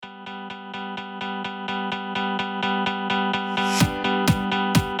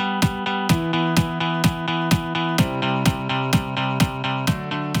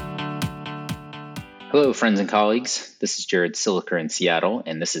Hello, friends and colleagues. This is Jared Siliker in Seattle,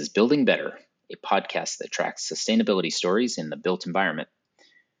 and this is Building Better, a podcast that tracks sustainability stories in the built environment.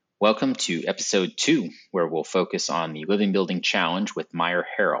 Welcome to episode 2, where we'll focus on the Living Building Challenge with Meyer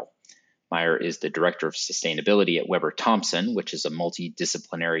Harrell. Meyer is the Director of Sustainability at Weber Thompson, which is a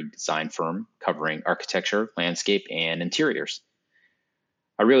multidisciplinary design firm covering architecture, landscape, and interiors.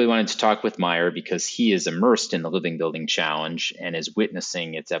 I really wanted to talk with Meyer because he is immersed in the Living Building Challenge and is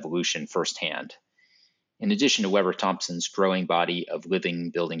witnessing its evolution firsthand. In addition to Weber Thompson's growing body of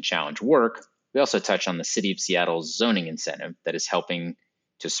Living Building Challenge work, we also touch on the City of Seattle's zoning incentive that is helping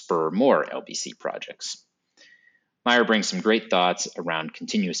to spur more LBC projects. Meyer brings some great thoughts around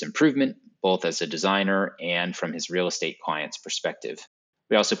continuous improvement, both as a designer and from his real estate client's perspective.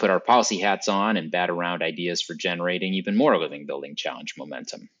 We also put our policy hats on and bat around ideas for generating even more Living Building Challenge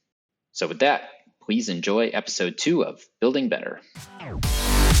momentum. So with that, please enjoy episode 2 of Building Better.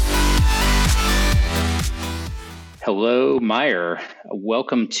 Hello, Meyer.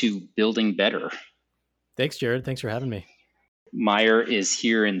 Welcome to Building Better. Thanks, Jared. Thanks for having me. Meyer is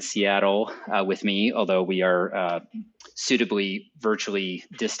here in Seattle with me, although we are suitably virtually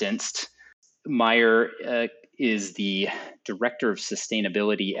distanced. Meyer is the Director of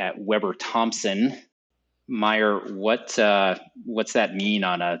Sustainability at Weber Thompson. Meyer, what's that mean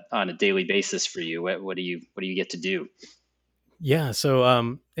on a daily basis for you? What do you get to do? Yeah,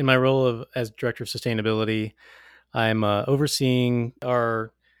 so in my role as Director of Sustainability, I'm overseeing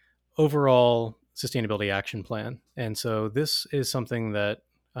our overall sustainability action plan. And so this is something that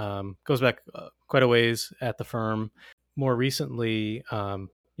goes back quite a ways at the firm. More recently,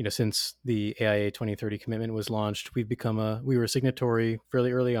 since the AIA 2030 commitment was launched, we were a signatory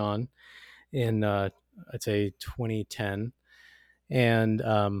fairly early on in, I'd say 2010. And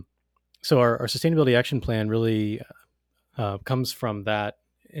so our sustainability action plan really comes from that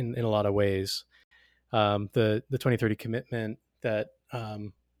in a lot of ways. The 2030 commitment that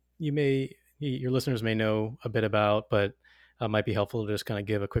your listeners may know a bit about, but might be helpful to just kind of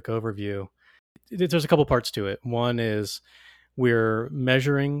give a quick overview. There's a couple parts to it. One is we're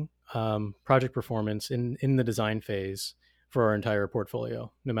measuring project performance in the design phase for our entire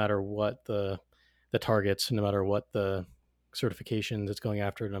portfolio, no matter what the targets, no matter what the certifications it's going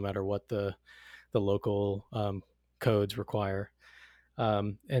after, no matter what the local codes require.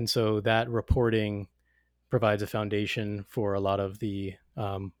 And so that reporting provides a foundation for a lot of the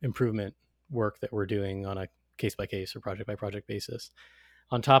improvement work that we're doing on a case-by-case or project-by-project basis.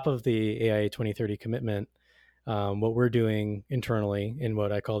 On top of the AIA 2030 commitment, what we're doing internally in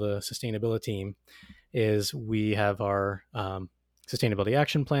what I call the sustainability team is we have our sustainability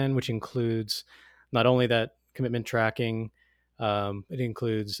action plan, which includes not only that commitment tracking, it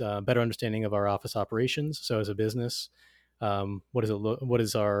includes better understanding of our office operations. So as a business, what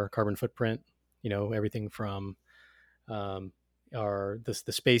is our carbon footprint? Everything from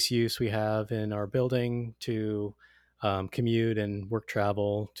the space use we have in our building to commute and work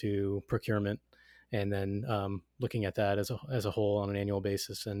travel to procurement, and then looking at that as a whole on an annual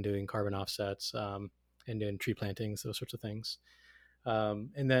basis and doing carbon offsets and doing tree plantings, those sorts of things.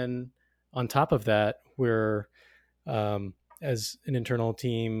 And then on top of that, we're as an internal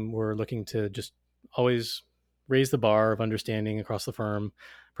team, we're looking to just always raise the bar of understanding across the firm,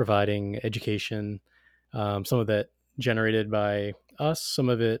 providing education, some of that generated by us, some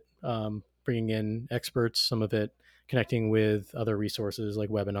of it bringing in experts, some of it connecting with other resources like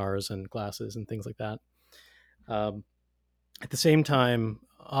webinars and classes and things like that. At the same time,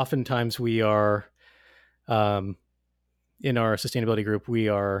 oftentimes we are, in our sustainability group, we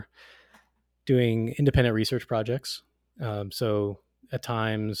are doing independent research projects. So at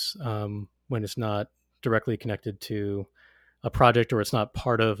times when it's not directly connected to a project or it's not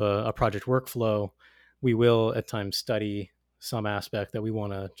part of a project workflow, we will at times study some aspect that we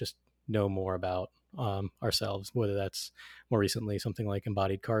want to just know more about ourselves, whether that's more recently something like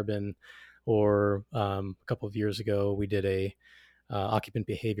embodied carbon, or a couple of years ago we did a occupant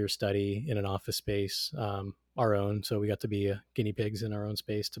behavior study in an office space, our own. So we got to be guinea pigs in our own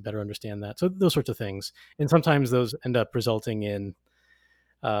space to better understand that. So those sorts of things. And sometimes those end up resulting in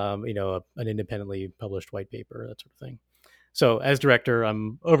an independently published white paper, that sort of thing. So as director,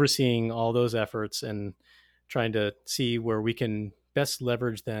 I'm overseeing all those efforts and trying to see where we can best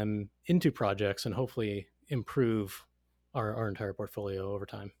leverage them into projects and hopefully improve our entire portfolio over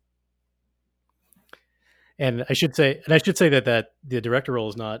time. And I should say that the director role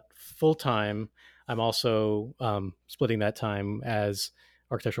is not full-time. I'm also splitting that time as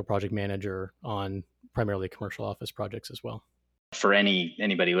architectural project manager on primarily commercial office projects as well. For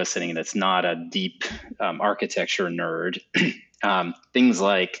anybody listening that's not a deep architecture nerd, things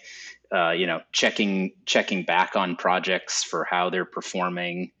like checking back on projects for how they're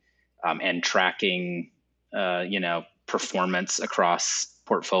performing, and tracking, performance across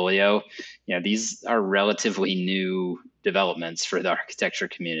portfolio. These are relatively new developments for the architecture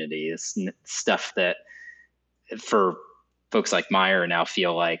community. It's stuff that for folks like Meyer now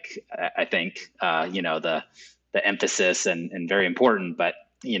feel like, I think, the emphasis and very important, but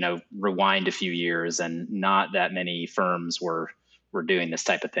rewind a few years and not that many firms were doing this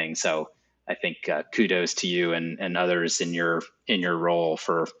type of thing. So I think kudos to you and others in your role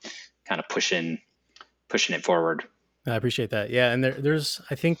for kind of pushing it forward. I appreciate that. Yeah, and there's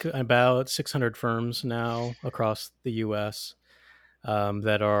I think about 600 firms now across the U.S.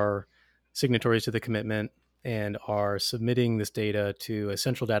 That are signatories to the commitment and are submitting this data to a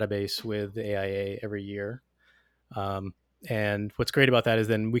central database with the AIA every year. And what's great about that is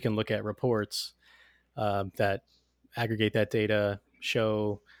then we can look at reports that aggregate that data,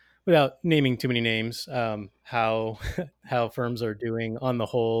 show, without naming too many names, how how firms are doing on the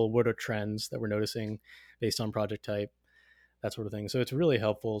whole, what are trends that we're noticing based on project type, that sort of thing. So it's really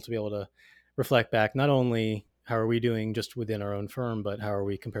helpful to be able to reflect back, not only how are we doing just within our own firm, but how are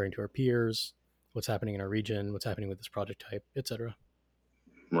we comparing to our peers, what's happening in our region, what's happening with this project type, et cetera.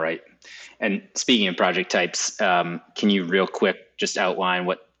 Right. And speaking of project types, can you real quick just outline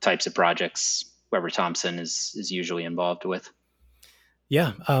what types of projects Weber Thompson is usually involved with?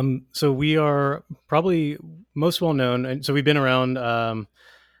 Yeah. So we are probably most well known. And so we've been around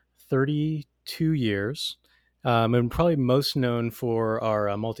 32 years, and probably most known for our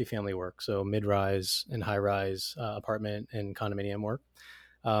multifamily work. So mid-rise and high-rise apartment and condominium work.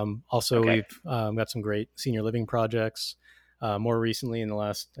 Also, Okay. we've got some great senior living projects. More recently, in the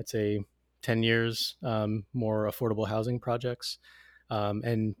last, I'd say, 10 years, more affordable housing projects.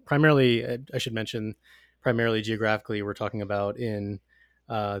 And primarily, I should mention, primarily geographically, we're talking about in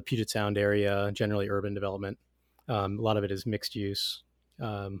Puget Sound area, generally urban development. A lot of it is mixed use,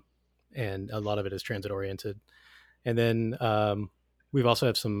 and a lot of it is transit oriented. And then we've also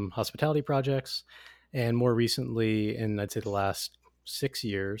had some hospitality projects. And more recently, in I'd say the last 6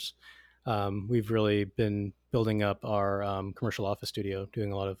 years, we've really been building up our commercial office studio,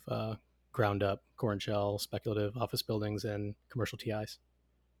 doing a lot of ground up core and shell speculative office buildings and commercial TIs.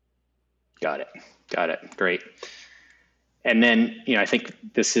 Got it. Great. And then, I think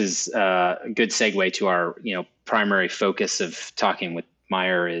this is a good segue to our, primary focus of talking with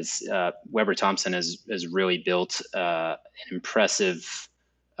Meyer is Weber Thompson has really built an impressive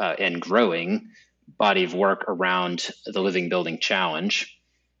and growing body of work around the Living Building Challenge,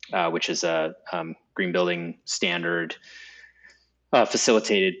 which is a green building standard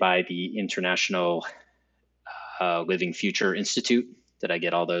facilitated by the International Living Future Institute. Did I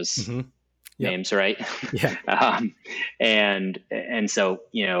get all those Mm-hmm. names right? Yeah. And so,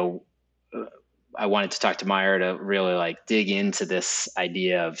 I wanted to talk to Meyer to really dig into this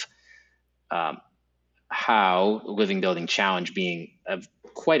idea of how Living Building Challenge, being a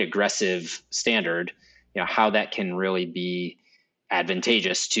quite aggressive standard, how that can really be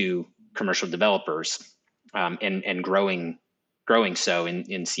advantageous to commercial developers, and growing so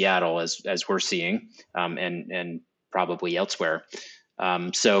in Seattle as we're seeing, and probably elsewhere.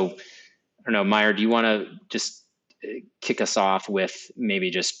 So I don't know, Meyer, do you want to just kick us off with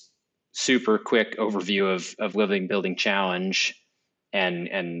maybe just super quick overview of Living Building Challenge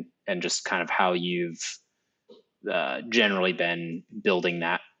and just kind of how you've generally been building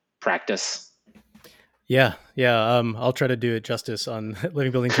that practice? Yeah. I'll try to do it justice on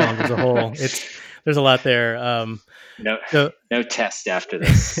Living Building Challenge as a whole. There's a lot there. No test after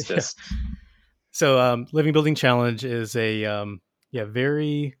this. Yeah. Just So Living Building Challenge is a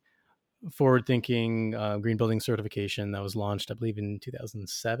very forward-thinking green building certification that was launched, I believe, in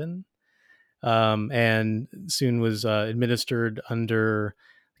 2007, and soon was administered under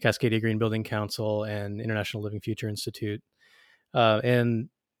the Cascadia Green Building Council and International Living Future Institute. And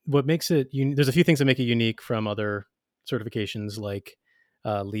what makes it there's a few things that make it unique from other certifications like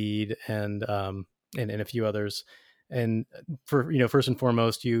LEED and a few others. And for first and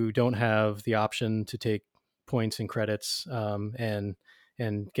foremost, you don't have the option to take points and credits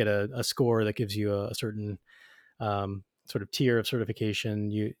and get a score that gives you a certain sort of tier of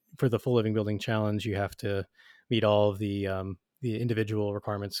certification. For the full Living Building Challenge, you have to meet all of the individual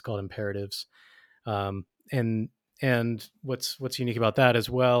requirements called imperatives. And what's unique about that as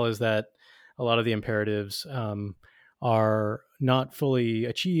well is that a lot of the imperatives are not fully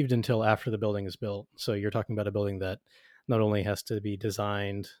achieved until after the building is built. So you're talking about a building that not only has to be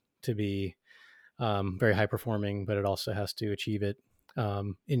designed to be very high performing, but it also has to achieve it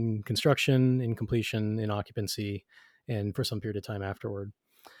in construction, in completion, in occupancy, and for some period of time afterward.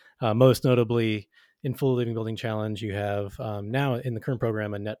 Most notably, in Full Living Building Challenge, you have now in the current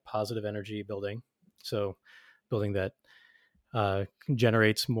program a net positive energy building. So, building that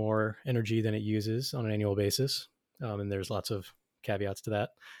generates more energy than it uses on an annual basis. And there's lots of caveats to that.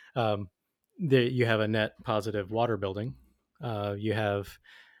 You have a net positive water building. You have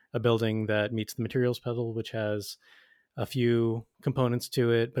a building that meets the materials puzzle, which has a few components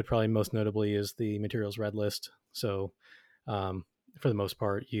to it, but probably most notably is the materials red list. So, for the most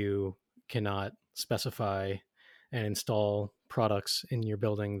part, you cannot specify and install products in your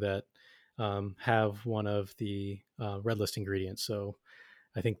building that have one of the red list ingredients. So,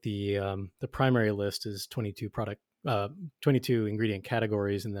 I think the primary list is 22 ingredient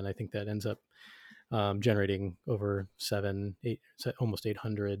categories, and then I think that ends up generating over almost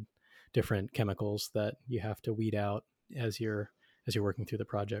 800 different chemicals that you have to weed out as you're working through the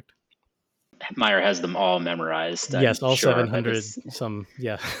project. Meyer has them all memorized. Yes, I'm all sure, 700. Some,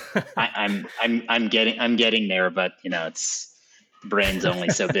 yeah. I'm getting there, but it's the brain's only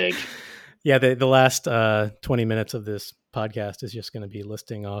so big. Yeah, the last 20 minutes of this podcast is just going to be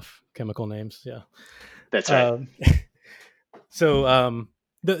listing off chemical names. Yeah, that's right. So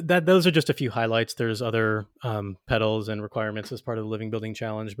those are just a few highlights. There's other pedals and requirements as part of the Living Building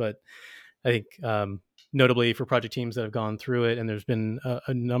Challenge, but I think notably for project teams that have gone through it, and there's been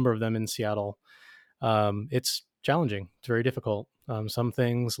a number of them in Seattle, it's challenging. It's very difficult. Some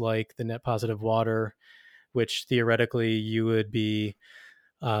things like the net positive water, which theoretically you would be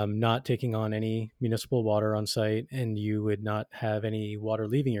not taking on any municipal water on site, and you would not have any water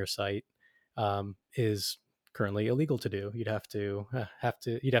leaving your site, is currently illegal to do. You'd have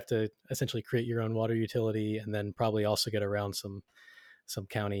to essentially create your own water utility, and then probably also get around some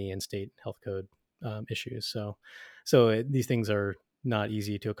county and state health code issues. So these things are not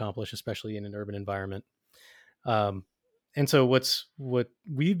easy to accomplish, especially in an urban environment. And so what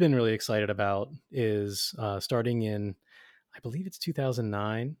we've been really excited about is starting in, I believe it's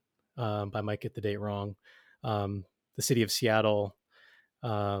 2009. I might get the date wrong. The city of Seattle,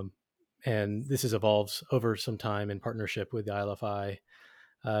 and this has evolved over some time in partnership with the ILFI,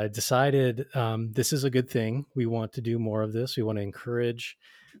 decided this is a good thing. We want to do more of this. We want to encourage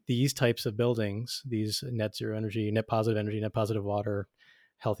these types of buildings, these net zero energy, net positive water,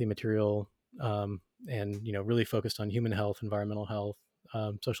 healthy material, and really focused on human health, environmental health,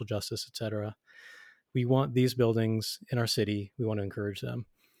 social justice, etc. We want these buildings in our city. We want to encourage them,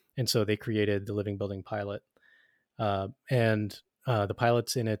 and so they created the Living Building Pilot, and the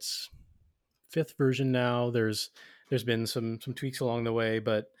pilot's in its 5th version now. There's been some tweaks along the way,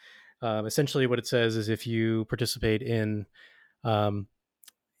 but essentially what it says is if you participate in,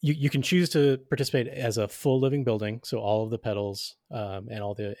 you can choose to participate as a full living building, so all of the pedals and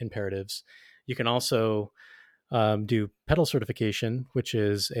all the imperatives. You can also do pedal certification, which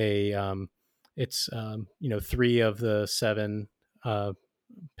is it's 3 of the 7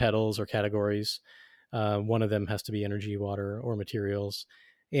 pedals or categories. One of them has to be energy, water, or materials.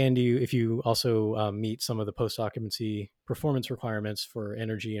 And if you also meet some of the post-occupancy performance requirements for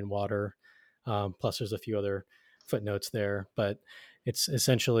energy and water, plus there's a few other footnotes there, but it's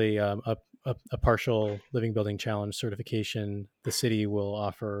essentially a partial Living Building Challenge certification the city will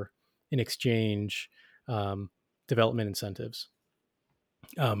offer in exchange development incentives,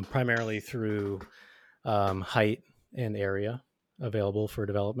 primarily through height and area available for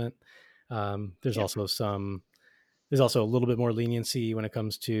development. There's also a little bit more leniency when it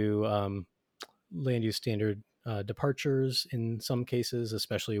comes to land use standard departures in some cases,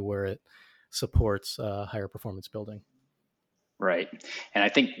 especially where it supports higher performance building. Right, and I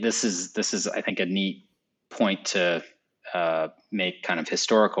think this is I think a neat point to make kind of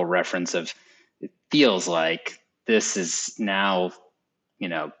historical reference of. It feels like this is now,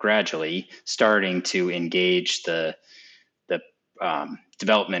 gradually starting to engage the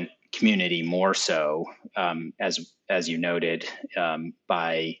development community more so, as you noted,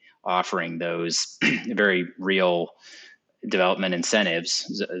 by offering those very real development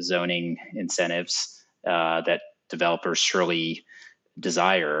incentives, zoning incentives that developers surely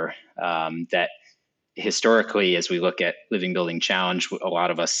desire. That historically, as we look at Living Building Challenge, a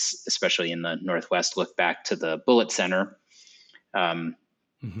lot of us, especially in the Northwest, look back to the Bullitt Center,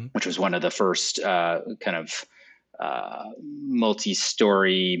 which was one of the first kind of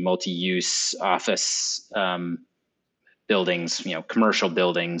multi-story, multi-use office buildings, commercial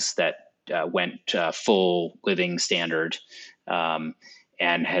buildings that went full living standard, and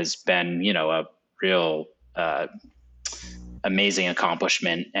has been, a real amazing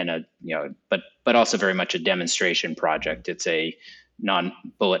accomplishment, and but also very much a demonstration project. It's a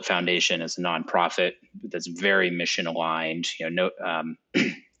Bullitt Foundation is a nonprofit that's very mission aligned.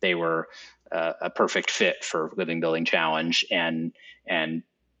 they were a perfect fit for Living Building Challenge, and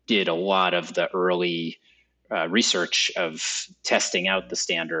did a lot of the early research of testing out the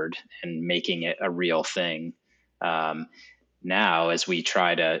standard and making it a real thing. Now, as we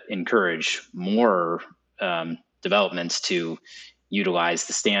try to encourage more developments to utilize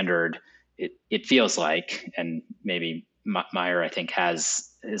the standard, it feels like, and maybe Meyer, I think, is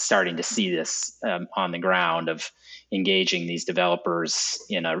starting to see this on the ground, of engaging these developers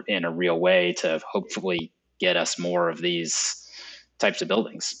in a real way to hopefully get us more of these types of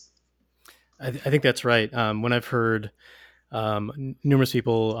buildings. I think that's right. When I've heard numerous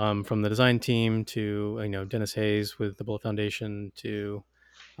people from the design team to Dennis Hayes with the Bullet Foundation to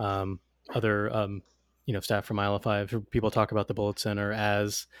other staff from IL5, people talk about the Bullet Center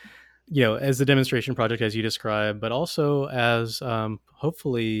as as the demonstration project as you described, but also as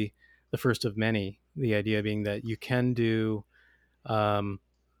hopefully the first of many. The idea being that you can do a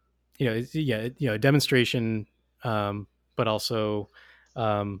demonstration, but also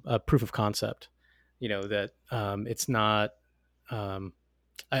a proof of concept. That it's not.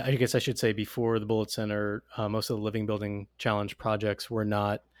 I guess I should say before the Bullet Center, most of the Living Building Challenge projects were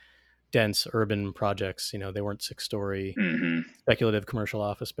not dense urban projects. They weren't 6-story speculative commercial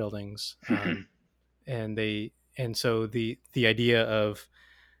office buildings, and so the idea of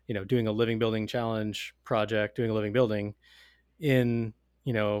doing a Living Building Challenge project, doing a living building in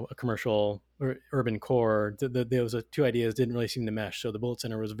a commercial or urban core, those two ideas didn't really seem to mesh. So the Bullet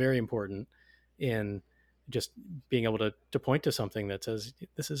Center was very important in just being able to point to something that says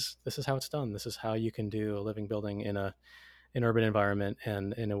this is how it's done. This is how you can do a living building in an urban environment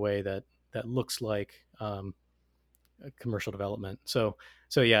and in a way that looks like a commercial development. So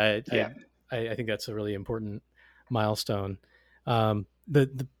I think that's a really important milestone.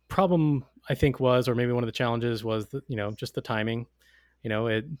 The problem, I think, was, or maybe one of the challenges was just the timing.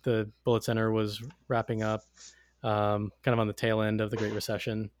 The Bullet Center was wrapping up kind of on the tail end of the Great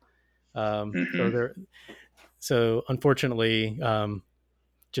Recession. So unfortunately,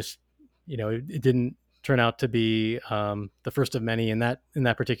 just it didn't turn out to be the first of many in that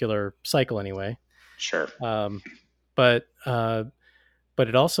particular cycle anyway. Sure. But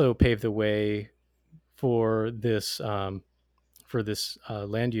it also paved the way for this land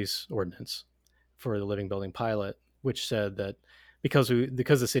use ordinance for the living building pilot, which said that because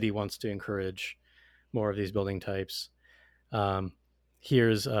the city wants to encourage more of these building types,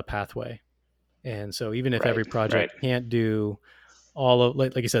 here's a pathway. And so even if every project can't do all of,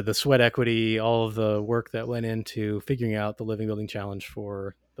 like you said, the sweat equity, all of the work that went into figuring out the Living Building Challenge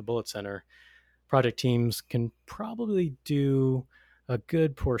for the Bullet Center, project teams can probably do a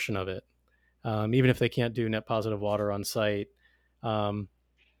good portion of it. Even if they can't do net positive water on site,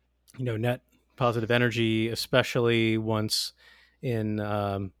 net positive energy, especially once in,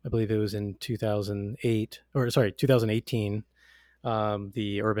 I believe it was in 2018,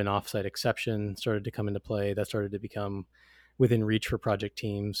 the urban offsite exception started to come into play. That started to become within reach for project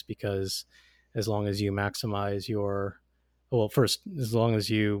teams, because as long as you maximize as long as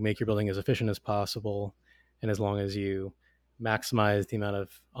you make your building as efficient as possible, and as long as you maximize the amount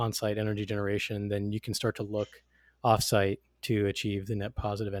of on-site energy generation, then you can start to look off-site to achieve the net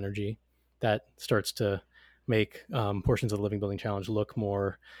positive energy. That starts to make portions of the Living Building Challenge look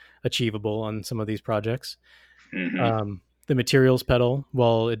more achievable on some of these projects. The materials pedal,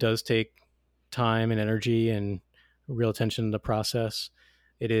 while it does take time and energy and real attention to the process,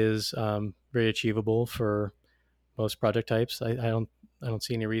 it is very achievable for most project types. I don't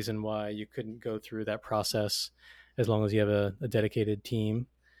see any reason why you couldn't go through that process, as long as you have a dedicated team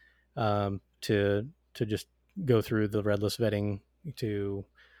to just go through the red list vetting, to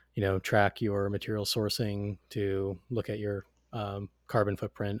track your material sourcing, to look at your carbon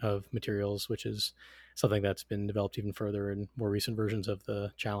footprint of materials, which is something that's been developed even further in more recent versions of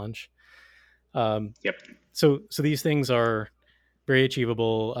the challenge. So these things are very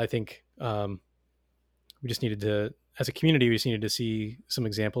achievable. I think we just needed to, as a community, we just needed to see some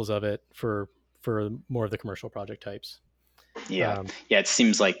examples of it for more of the commercial project types. It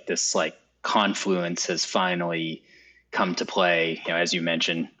seems like this confluence has finally come to play. As you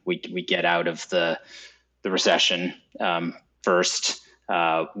mentioned, we get out of the recession first.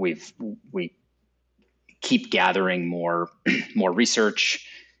 We keep gathering more research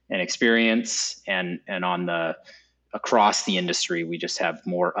and experience, and on across the industry, we just have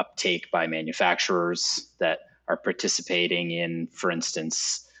more uptake by manufacturers that are participating in, for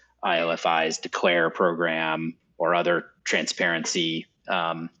instance, ILFI's Declare program or other transparency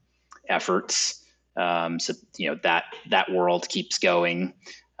efforts. So that world keeps going,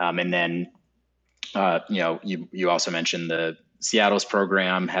 and then you also mentioned the Seattle's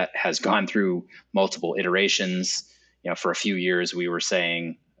program has gone through multiple iterations. For a few years we were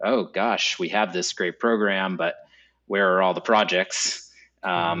saying, "Oh gosh, we have this great program, but where are all the projects?"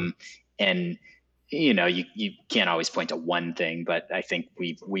 And you can't always point to one thing, but I think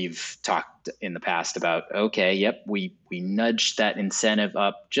we've talked in the past about, okay, yep, we nudged that incentive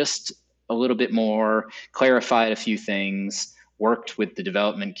up just a little bit more, clarified a few things, worked with the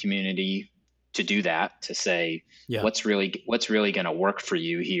development community to do that, to say what's really going to work for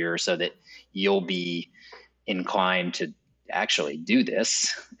you here, so that you'll be inclined to actually do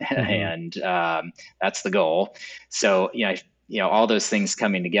this, and that's the goal. So all those things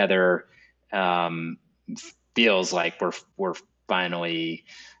coming together feels like we're finally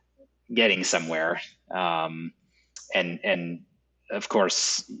getting somewhere. And of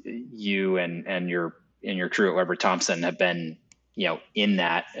course, you and your crew at Weber Thompson have been in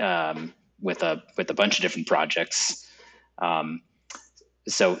that with a bunch of different projects.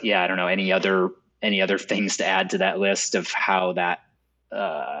 So yeah, I don't know, any other things to add to that list of how that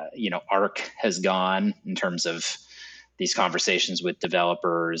arc has gone in terms of these conversations with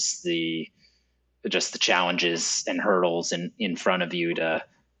developers, just the challenges and hurdles in front of you to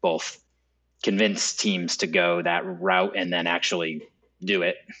both convince teams to go that route and then actually do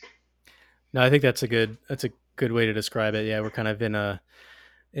it. No, I think that's a good way to describe it. Yeah, we're kind of in a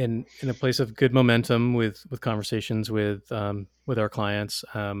place of good momentum with conversations with our clients.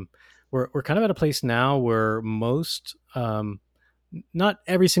 We're kind of at a place now where most, not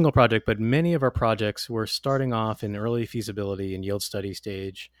every single project, but many of our projects, we're starting off in early feasibility and yield study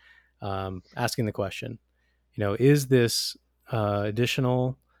stage, asking the question, is this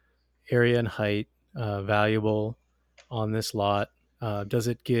additional area and height valuable on this lot? Does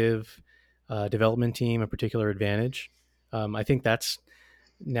it give development team a particular advantage? I think that's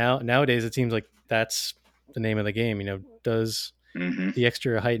nowadays it seems like that's the name of the game. Does the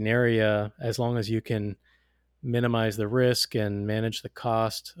extra height and area, as long as you can minimize the risk and manage the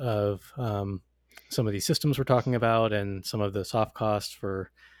cost of some of these systems we're talking about, and some of the soft costs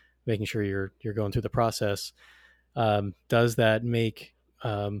for making sure you're going through the process, does that make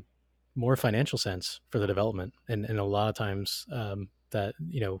more financial sense for the development? And a lot of times that,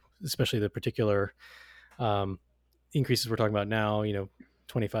 especially the particular increases we're talking about now,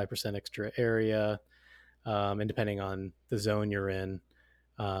 25% extra area, and depending on the zone you're in,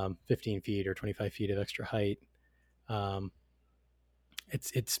 15 feet or 25 feet of extra height,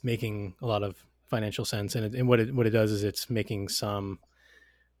 it's making a lot of financial sense. And what it does is it's making some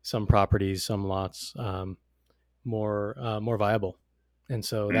properties, some lots, more viable. And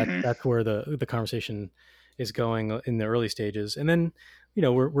so that's where the conversation is going in the early stages. And then,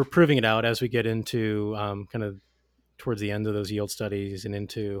 we're proving it out as we get into kind of towards the end of those yield studies and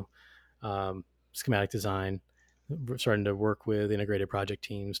into schematic design. We're starting to work with integrated project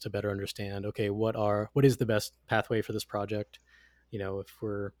teams to better understand, okay, what is the best pathway for this project? If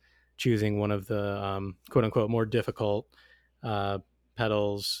we're choosing one of the quote unquote more difficult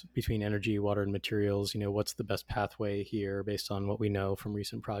pedals between energy, water, and materials, what's the best pathway here based on what we know from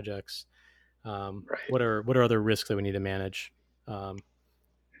recent projects? Right. What are other risks that we need to manage?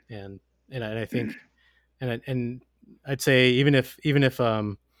 And I think, and I'd say even if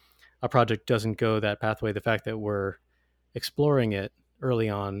a project doesn't go that pathway, the fact that we're exploring it early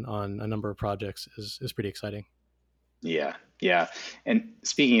on a number of projects is pretty exciting. Yeah. And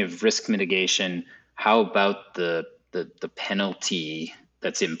speaking of risk mitigation, how about the penalty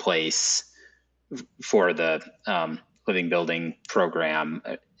that's in place for the living building program?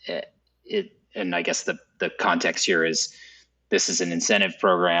 And I guess the context here is, this is an incentive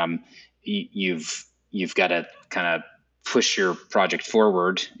program. You've got to kind of push your project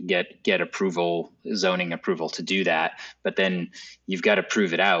forward, get approval, zoning approval to do that. But then you've got to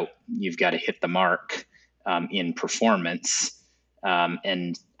prove it out. You've got to hit the mark in performance.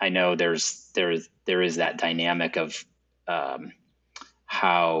 And I know there is that dynamic of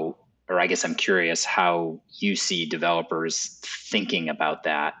how, or I guess I'm curious how you see developers thinking about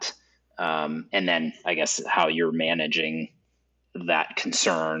that. And then I guess how you're managing that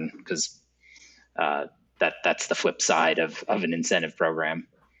concern, because that's the flip side of an incentive program.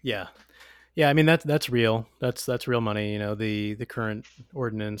 Yeah. I mean, that's real. That's real money. The current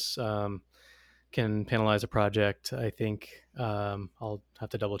ordinance can penalize a project. I think I'll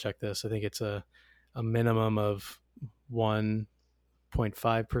have to double check this. I think it's a minimum of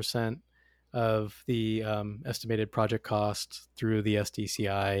 1.5% of the estimated project cost through the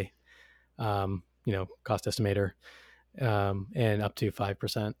SDCI, cost estimator, and up to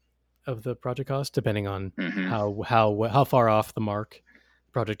 5% of the project cost, depending on how far off the mark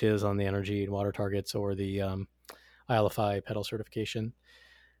the project is on the energy and water targets, or the ILFI pedal certification.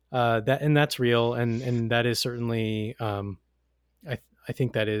 That's real, and that is certainly I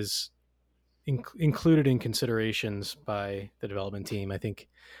think that is included in considerations by the development team. I think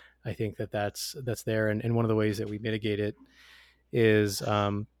that that's there, and one of the ways that we mitigate it is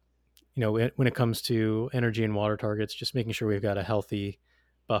when it comes to energy and water targets, just making sure we've got a healthy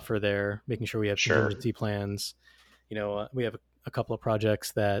buffer there, making sure we have Sure. contingency plans. We have a couple of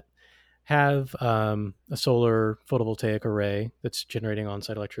projects that have a solar photovoltaic array that's generating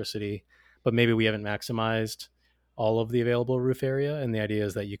on-site electricity, but maybe we haven't maximized all of the available roof area. And the idea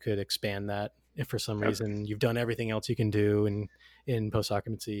is that you could expand that if for some Okay. reason you've done everything else you can do in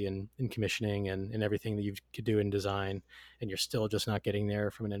post-occupancy and in commissioning and everything that you could do in design, and you're still just not getting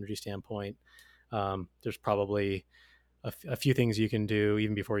there from an energy standpoint. There's probably a few things you can do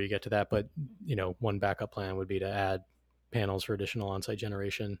even before you get to that. But, one backup plan would be to add panels for additional on-site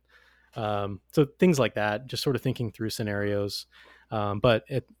generation. So things like that, just sort of thinking through scenarios. But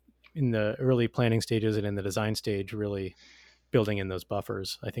in the early planning stages and in the design stage, really building in those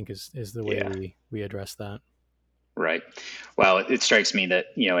buffers, I think is the way Yeah. we address that. Right. Well, it strikes me that,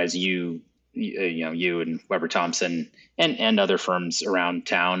 as you and Weber Thompson and other firms around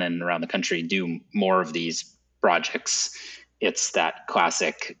town and around the country do more of these projects, it's that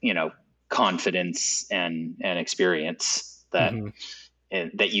classic, confidence and experience that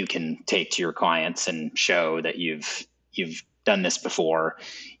Mm-hmm. that you can take to your clients and show that you've done this before.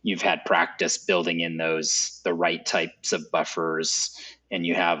 You've had practice building in the right types of buffers, and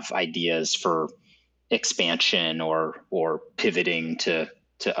you have ideas for expansion or pivoting to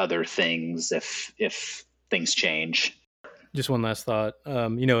other things if things change. Just one last thought.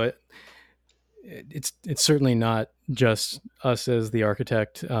 It's certainly not just us as the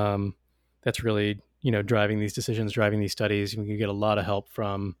architect that's really driving these decisions, driving these studies. We get a lot of help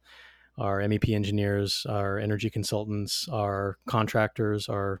from our MEP engineers, our energy consultants, our contractors,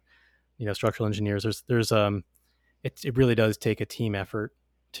 our structural engineers. It really does take a team effort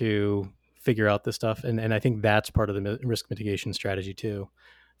to figure out this stuff, and I think that's part of the risk mitigation strategy too.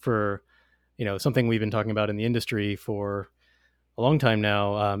 For something we've been talking about in the industry for a long time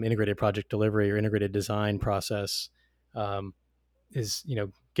now, integrated project delivery or integrated design process is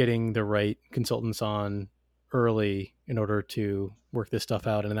getting the right consultants on early in order to work this stuff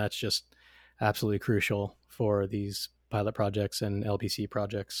out, and that's just absolutely crucial for these pilot projects and LPC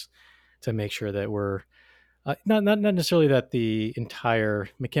projects to make sure that we're not necessarily that the entire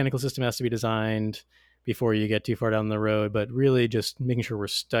mechanical system has to be designed before you get too far down the road, but really just making sure we're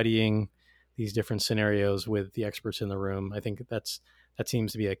studying these different scenarios with the experts in the room. I think that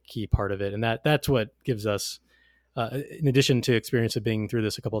seems to be a key part of it, and that's what gives us, in addition to experience of being through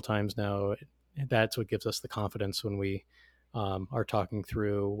this a couple of times now, that's what gives us the confidence when we are talking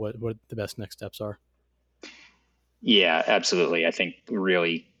through what the best next steps are. Yeah, absolutely. I think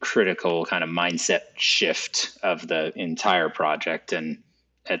really critical kind of mindset shift of the entire project. And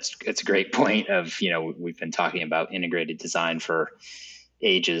it's a great point of, we've been talking about integrated design for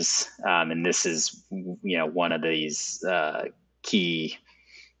ages. And this is, one of these key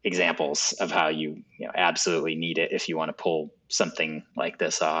examples of how you absolutely need it if you want to pull something like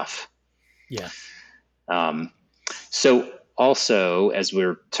this off. Yeah. So also, as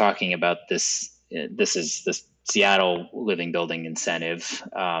we're talking about this, this is the Seattle Living Building Incentive.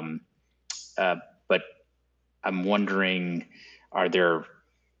 But I'm wondering, do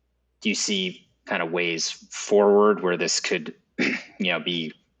you see kind of ways forward where this could,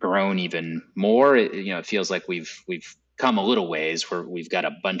 be grown even more? It feels like we've come a little ways where we've got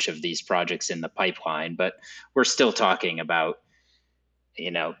a bunch of these projects in the pipeline, but we're still talking about,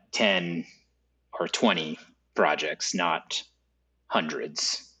 10 or 20 projects, not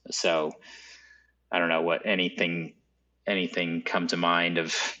hundreds. So I don't know what anything come to mind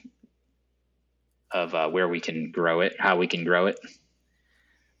of where we can grow it, how we can grow it.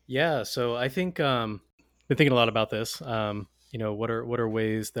 Yeah. So I think been thinking a lot about this. What are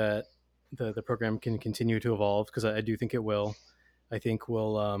ways that the program can continue to evolve? Because I do think it will. I think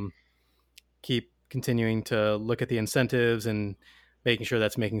we'll keep continuing to look at the incentives and making sure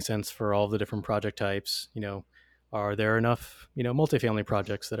that's making sense for all the different project types. Are there enough multifamily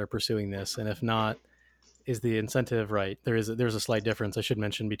projects that are pursuing this? And if not, is the incentive right? There's a slight difference I should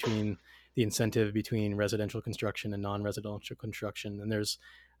mention between the incentive between residential construction and non-residential construction, and there's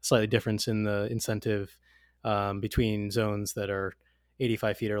a slightly difference in the incentive between zones that are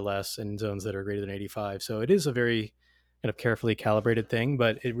 85 feet or less and zones that are greater than 85. So it is a very kind of carefully calibrated thing,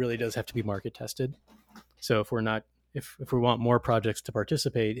 but it really does have to be market tested. So if we want more projects to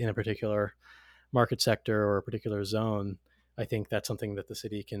participate in a particular market sector or a particular zone, I think that's something that the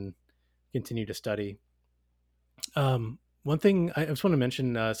city can continue to study. One thing I just want to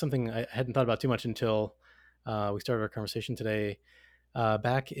mention, something I hadn't thought about too much until we started our conversation today.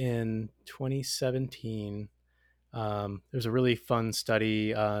 Back in 2017, there's a really fun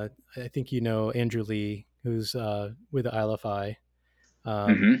study. I think you know Andrew Lee, who's with the ILFI.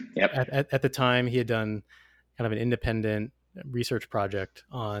 Yep. At the time, he had done kind of an independent research project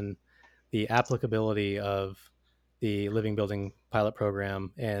on the applicability of the Living Building pilot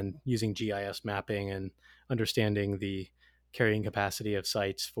program and using GIS mapping and understanding the carrying capacity of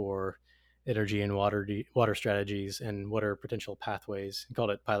sites for energy and water strategies and what are potential pathways. He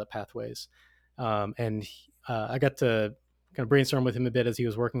called it pilot pathways. I got to kind of brainstorm with him a bit as he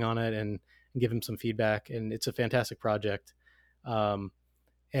was working on it and give him some feedback. And it's a fantastic project. Um,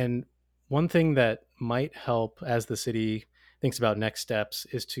 and one thing that might help as the city thinks about next steps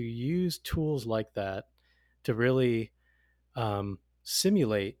is to use tools like that to really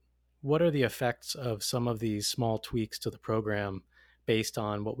simulate what are the effects of some of these small tweaks to the program based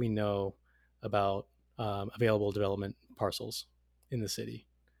on what we know about available development parcels in the city.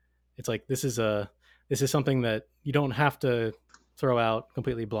 It's like this is something that you don't have to throw out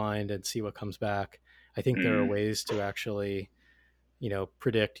completely blind and see what comes back. I think there are Mm. ways to actually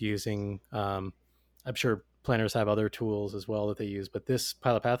predict using. I'm sure planners have other tools as well that they use, but this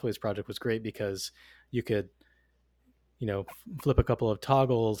pilot pathways project was great because you could flip a couple of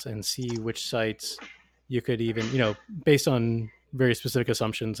toggles and see which sites you could even based on very specific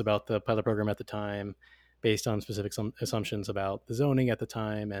assumptions about the pilot program at the time, based on specific assumptions about the zoning at the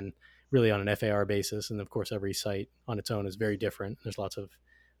time, and really on an FAR basis. And of course every site on its own is very different. There's lots of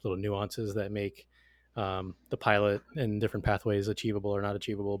little nuances that make the pilot and different pathways achievable or not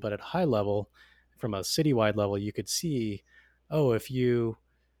achievable. But at a high level, from a citywide level, you could see, oh, if you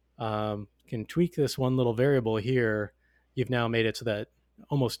can tweak this one little variable here, you've now made it so that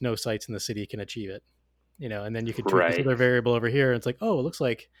almost no sites in the city can achieve it. And then you could tweak this Right. other variable over here. And it's like, oh, it looks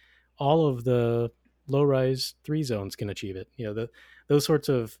like all of the low rise 3 zones can achieve it. Those sorts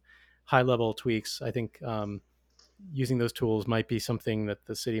of high level tweaks, I think, using those tools might be something that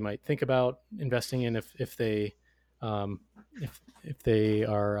the city might think about investing in if they um, if they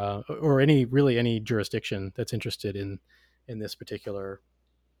are or any jurisdiction that's interested in this particular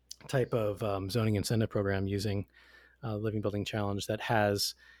type of zoning incentive program using Living Building Challenge that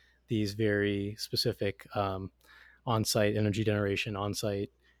has these very specific on-site energy generation, on-site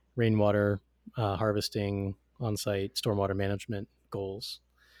rainwater harvesting, on-site stormwater management goals.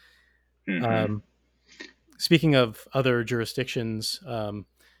 Mm-hmm. Um, Speaking of other jurisdictions,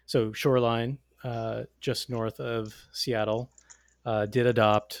 so Shoreline, just north of Seattle, did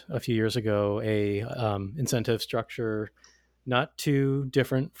adopt a few years ago a incentive structure not too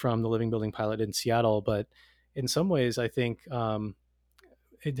different from the Living Building pilot in Seattle, but in some ways, I think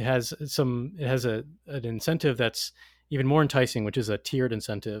it has an incentive that's even more enticing, which is a tiered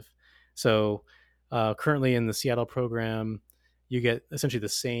incentive. So currently in the Seattle program, you get essentially the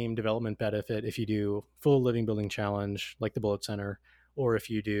same development benefit if you do full Living Building Challenge like the Bullitt Center, or if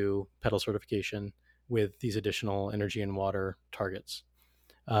you do pedal certification with these additional energy and water targets.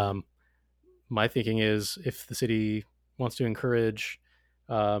 Um, my thinking is if the city wants to encourage,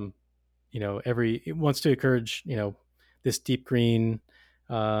 um, it wants to encourage, this deep green,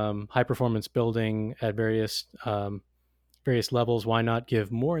 high performance building at various levels. Why not give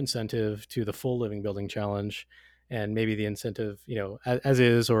more incentive to the full Living Building Challenge, and maybe the incentive, as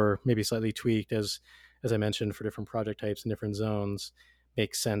is, or maybe slightly tweaked as I mentioned for different project types and different zones,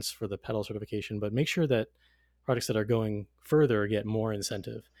 makes sense for the pedal certification, but make sure that projects that are going further get more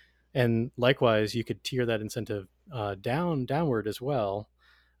incentive. And likewise, you could tier that incentive downward as well.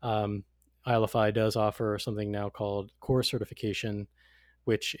 ILFI does offer something now called core certification,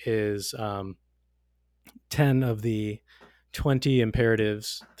 which is 10 of the 20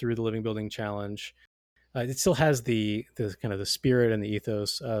 imperatives through the Living Building Challenge. It still has the kind of the spirit and the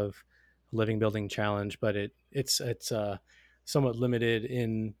ethos of Living Building Challenge, but it's somewhat limited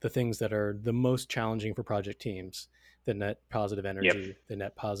in the things that are the most challenging for project teams: the net positive Yep. energy, the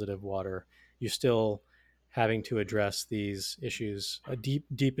net positive water. You're still having to address these issues, deep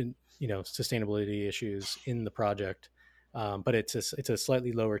in sustainability issues in the project, but it's a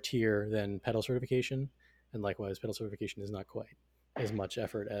slightly lower tier than pedal certification, and likewise, pedal certification is not quite as much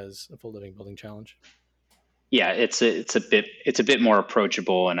effort as a full Living Building Challenge. Yeah, it's a bit more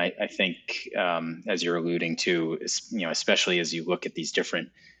approachable, and I think as you're alluding to, especially as you look at these different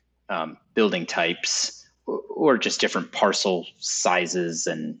building types or just different parcel sizes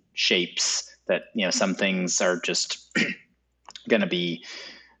and shapes, that some things are just going to be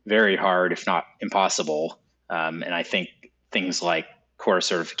very hard, if not impossible. And I think things like core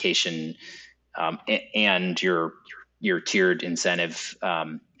certification and your tiered incentive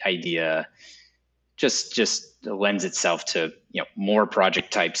idea just lends itself to more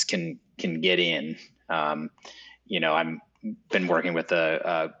project types can get in. I'm been working with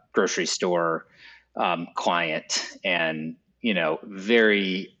a grocery store client, and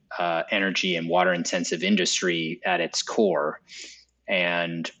very energy and water intensive industry at its core,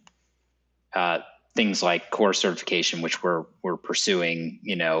 and things like core certification, which we're pursuing,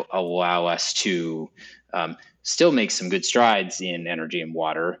 allow us to still make some good strides in energy and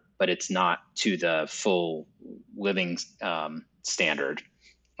water, but it's not to the full living standard.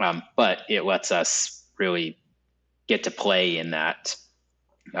 But it lets us really get to play in that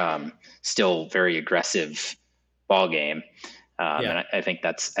still very aggressive ball game, and I think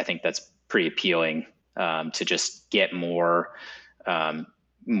that's pretty appealing, to just get more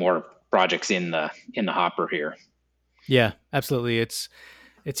projects in the hopper here. Yeah, absolutely. It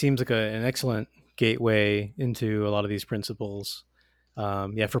seems like an excellent gateway into a lot of these principles.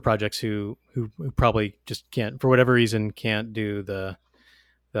 For projects who probably just can't, for whatever reason, can't do the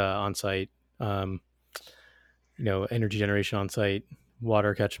on-site, energy generation on-site,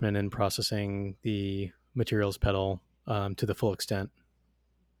 water catchment, and processing the materials pedal to the full extent.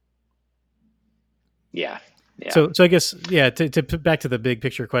 Yeah. So I guess, to put back to the big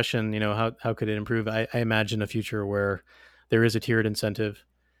picture question, how could it improve? I imagine a future where there is a tiered incentive,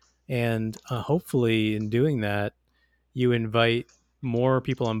 and hopefully in doing that, you invite more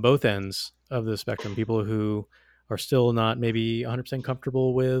people on both ends of the spectrum, people who are still not maybe 100%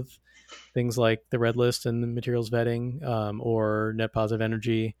 comfortable with things like the red list and the materials vetting, or net positive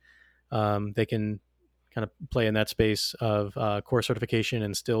energy. They can kind of play in that space of core certification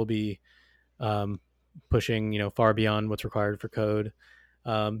and still be pushing, far beyond what's required for code.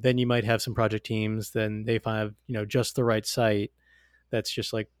 Then you might have some project teams. Then they find, just the right site that's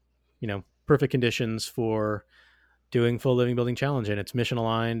just like, perfect conditions for doing full living building challenge, and it's mission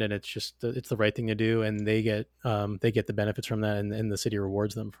aligned, and it's the right thing to do, and they get the benefits from that, and the city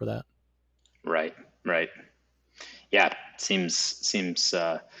rewards them for that. Right. Yeah, seems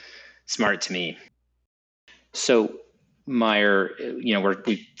smart to me. So Meyer,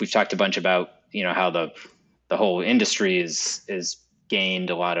 we've talked a bunch about how the whole industry is gained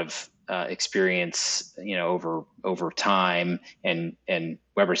a lot of experience over time, and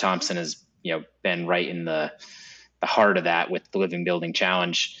Weber Thompson has been right in the heart of that with the Living Building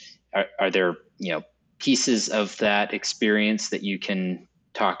Challenge. Are there pieces of that experience that you can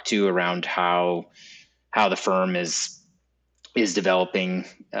talk to around how the firm is developing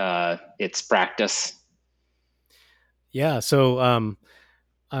its practice? Yeah, so I'm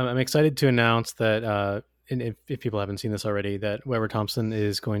excited to announce that, and if people haven't seen this already, that Weber Thompson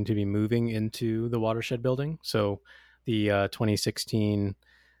is going to be moving into the Watershed building. So the 2016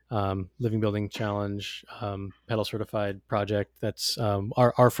 Living Building Challenge pedal certified project, that's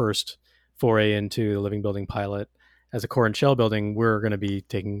our first foray into the Living Building pilot. As a core and shell building, we're going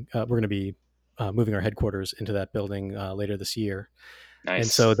to be moving our headquarters into that building later this year. Nice.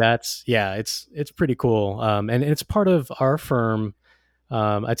 And so it's pretty cool, and it's part of our firm.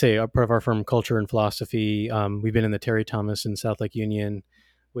 I'd say part of our firm culture and philosophy. We've been in the Terry Thomas in South Lake Union,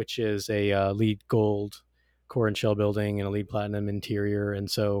 which is a LEED Gold core and shell building and a LEED Platinum interior, and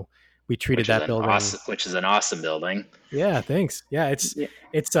so we treated that building, which is an awesome building. Yeah, thanks. Yeah, it's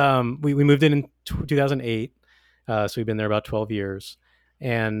we moved in 2008, so we've been there about 12 years,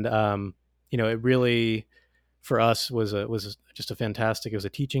 and it really, for us, was just a fantastic. It was a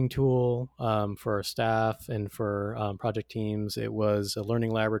teaching tool for our staff and for project teams. It was a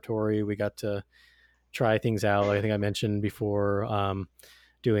learning laboratory. We got to try things out. Like I think I mentioned before,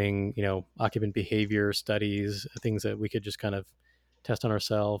 doing occupant behavior studies, things that we could just kind of test on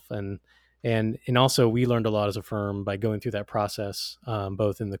ourselves, and also we learned a lot as a firm by going through that process,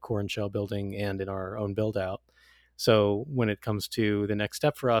 both in the core and shell building and in our own build out. So when it comes to the next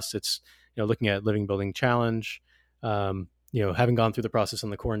step for us, it's looking at Living Building Challenge, having gone through the process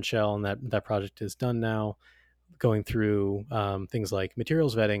on the core and shell, and that project is done now, going through things like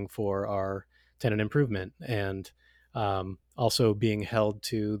materials vetting for our tenant improvement, and also being held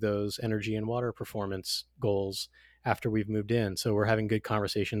to those energy and water performance goals after we've moved in. So we're having good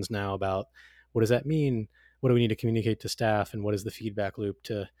conversations now about what does that mean? What do we need to communicate to staff? And what is the feedback loop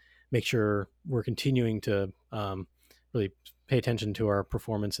to make sure we're continuing to really pay attention to our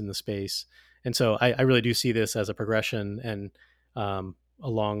performance in the space? And so I really do see this as a progression, and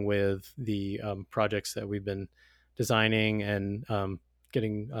along with the projects that we've been designing and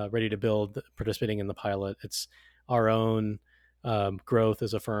getting ready to build, participating in the pilot, it's our own growth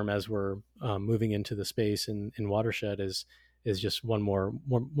as a firm as we're moving into the space in Watershed is is just one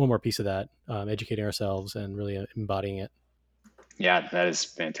more piece of that, educating ourselves and really embodying it. Yeah, that is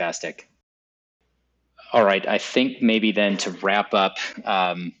fantastic. All right, I think maybe then to wrap up,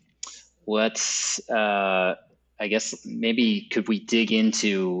 let's I guess maybe could we dig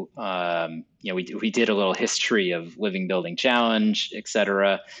into we did a little history of Living Building Challenge,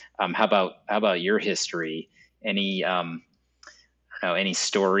 etc. How about your history? Any I don't know, any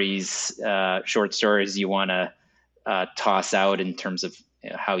stories, short stories you want to toss out in terms of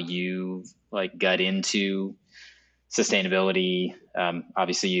how you like got into sustainability?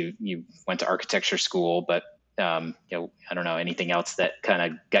 Obviously, you went to architecture school, but I don't know, anything else that kind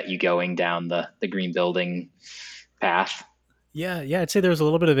of got you going down the green building path. Yeah, I'd say there was a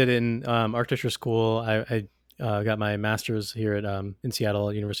little bit of it in architecture school. I got my master's here at in Seattle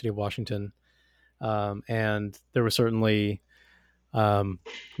at University of Washington, and there was certainly um,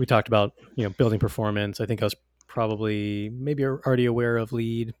 we talked about building performance. I think I was probably maybe already aware of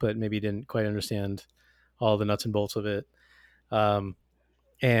LEED, but maybe didn't quite understand all the nuts and bolts of it. Um,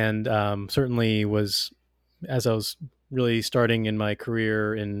 and certainly was, as I was really starting in my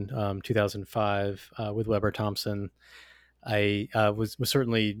career in 2005 with Weber Thompson, I was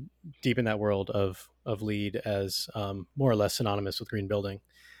certainly deep in that world of LEED as more or less synonymous with green building.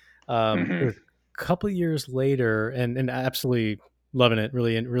 It Hmm. was a couple of years later, and absolutely loving it,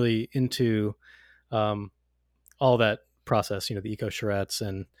 really into um, all that process. The eco charrettes,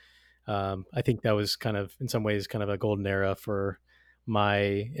 and I think that was kind of in some ways kind of a golden era for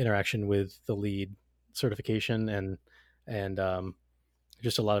my interaction with the LEED certification, and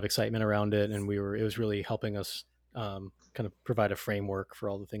just a lot of excitement around it. And it was really helping us kind of provide a framework for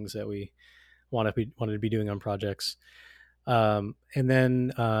all the things that we wanted to be doing on projects. And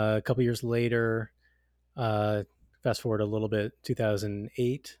then a couple years later, uh, fast forward a little bit,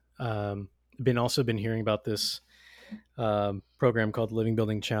 2008. Been hearing about this program called Living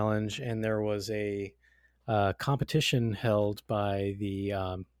Building Challenge, and there was a competition held by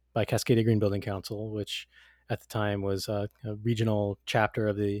Cascadia Green Building Council, which at the time was a regional chapter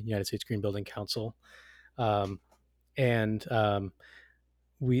of the United States Green Building Council, um, and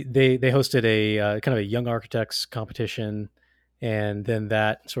they hosted a kind of a young architects competition, and then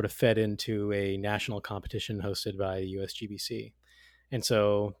that sort of fed into a national competition hosted by USGBC. And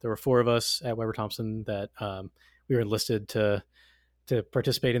so there were four of us at Weber Thompson that we were enlisted to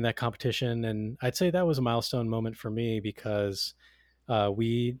participate in that competition, and I'd say that was a milestone moment for me because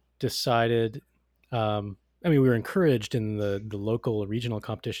we decided. We were encouraged in the local regional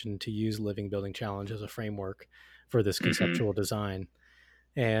competition to use Living Building Challenge as a framework for this Hmm. conceptual design,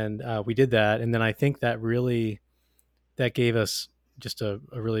 and we did that. And then I think that gave us just a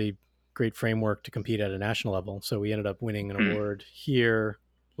really great framework to compete at a national level. So we ended up winning an Hmm. award here,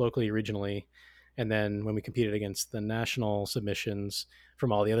 locally, regionally, and then when we competed against the national submissions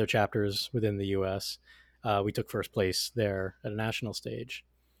from all the other chapters within the U.S., we took first place there at a national stage.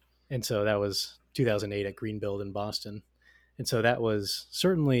 And so that was 2008 at Greenbuild in Boston. And so that was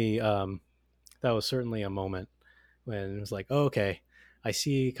certainly a moment when it was like, oh, okay, I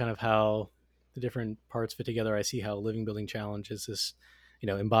see kind of how the different parts fit together. I see how Living Building Challenge is this,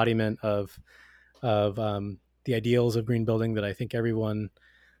 embodiment of the ideals of green building that I think everyone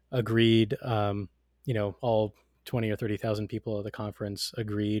agreed. All 20 or 30,000 people at the conference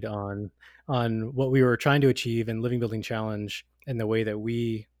agreed on what we were trying to achieve in Living Building Challenge, and the way that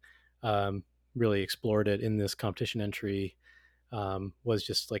we um, really explored it in this competition entry was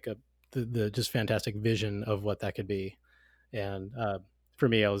just like the just fantastic vision of what that could be. And for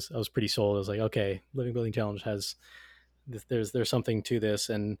me, I was pretty sold. I was like, okay, Living Building Challenge has there's something to this,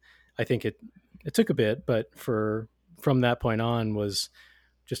 and I think it took a bit, but from that point on was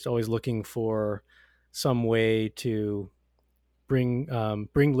just always looking for some way to bring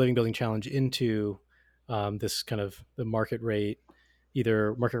Living Building Challenge into this kind of the market rate,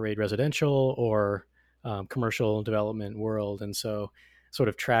 either market rate residential or commercial development world. And so, sort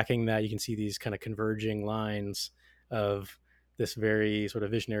of tracking that, you can see these kind of converging lines of this very sort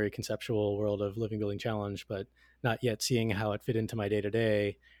of visionary conceptual world of Living Building Challenge, but not yet seeing how it fit into my day to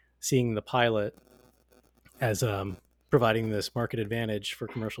day. Seeing the pilot as providing this market advantage for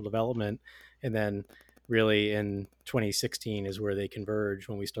commercial development, and then really in 2016 is where they converge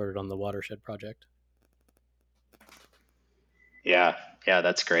when we started on the watershed project. Yeah, yeah,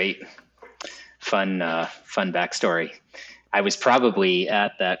 that's great. Fun backstory. I was probably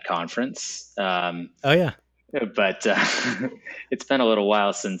at that conference, Oh yeah, but it's been a little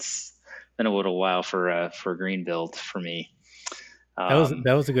while since been a little while for green build for me. that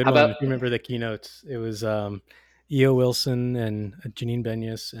was a good How one. about If you remember the keynotes, it was E.O. Wilson and Janine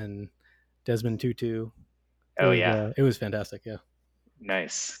Benyus and Desmond Tutu. Oh yeah, It was fantastic. Yeah.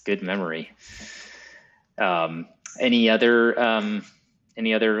 nice, good memory. Um, any other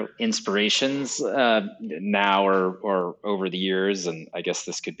inspirations now or over the years? And I guess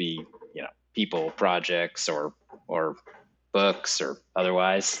this could be, people, projects, or books or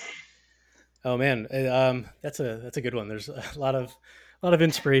otherwise. Oh man, that's a good one. There's a lot of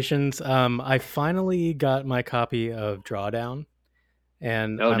inspirations. I finally got my copy of Drawdown,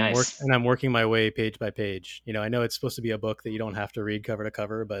 and Oh, nice. I'm working my way page by page. I know it's supposed to be a book that you don't have to read cover to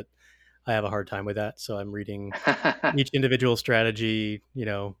cover, but I have a hard time with that. So I'm reading each individual strategy,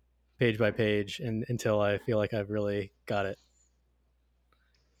 page by page, and until I feel like I've really got it.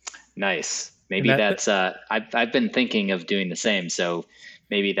 Nice. And Maybe that's I've been thinking of doing the same. So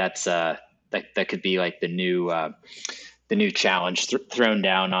maybe that's that could be like the new challenge thrown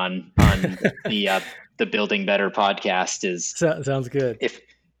down on the Building Better podcast is sounds good.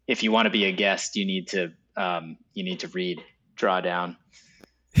 If you want to be a guest, you need to read Drawdown.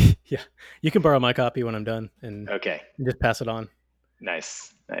 Yeah, you can borrow my copy when I'm done and Okay. just pass it on.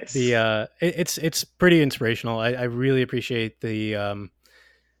 Nice. It's pretty inspirational. I really appreciate the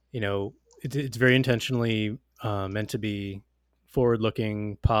it's very intentionally meant to be forward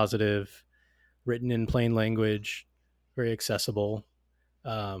looking, positive, written in plain language, very accessible.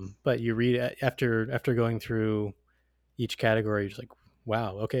 But you read after going through each category, you're just like,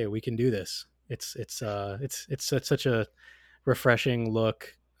 wow, okay, we can do this. It's such a refreshing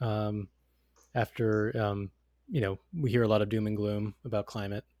look. After we hear a lot of doom and gloom about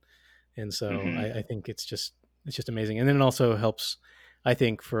climate, and so Mm-hmm. I think it's just amazing. And then it also helps, I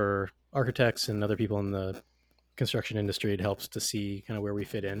think, for architects and other people in the construction industry. It helps to see kind of where we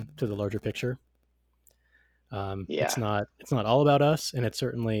fit in to the larger picture. Yeah, It's not all about us, and it's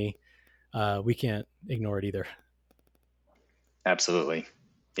certainly we can't ignore it either. absolutely.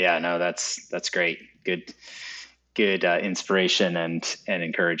 Yeah, no, that's great. Good inspiration and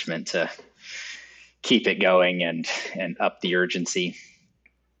encouragement to keep it going and up the urgency.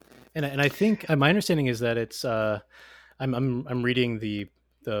 And I think my understanding is that it's I'm reading the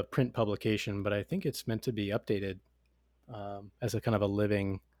print publication, but I think it's meant to be updated as a kind of a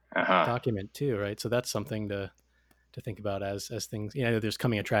living Uh-huh. document too, right? So that's something to think about as things. There's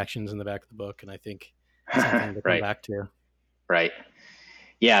coming attractions in the back of the book, and I think it's something to come Right. back to. Right.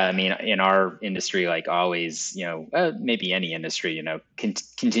 Yeah, I mean, in our industry, like always, maybe any industry,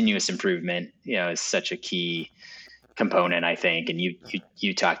 continuous improvement, is such a key component, I think. And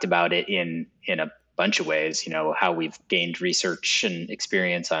you talked about it in a bunch of ways, how we've gained research and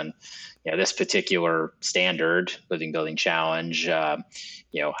experience on, this particular standard, Living Building Challenge,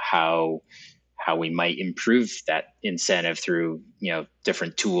 how we might improve that incentive through,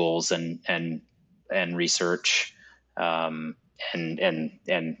 different tools and research. And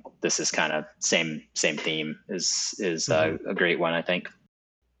this is kind of same theme is Mm-hmm. a great one, I think.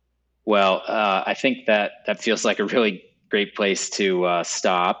 Well, I think that feels like a really great place to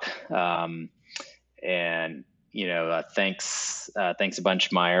stop. And thanks a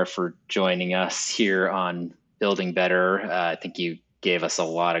bunch, Meyer, for joining us here on Building Better. I think you gave us a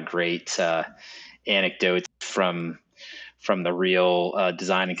lot of great anecdotes from the real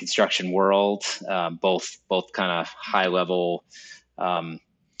design and construction world, both kind of high level um,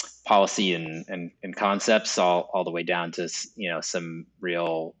 policy and concepts, all the way down to some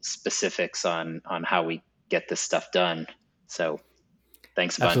real specifics on how we get this stuff done. So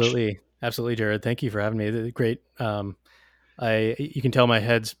thanks a bunch. Absolutely, Jared. Thank you for having me. Great. You can tell my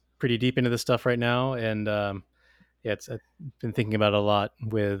head's pretty deep into this stuff right now, and yeah, I've been thinking about it a lot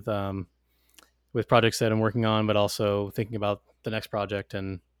with projects that I'm working on, but also thinking about the next project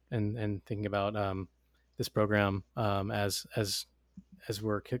and thinking about this program as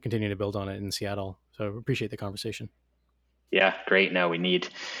we're continuing to build on it in Seattle. So I appreciate the conversation. Yeah, great. No, we need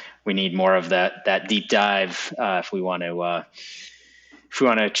more of that deep dive if we want to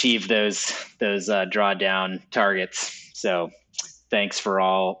achieve those drawdown targets. So thanks for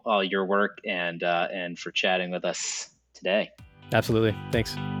all your work and for chatting with us today. Absolutely.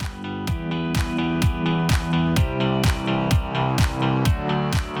 Thanks.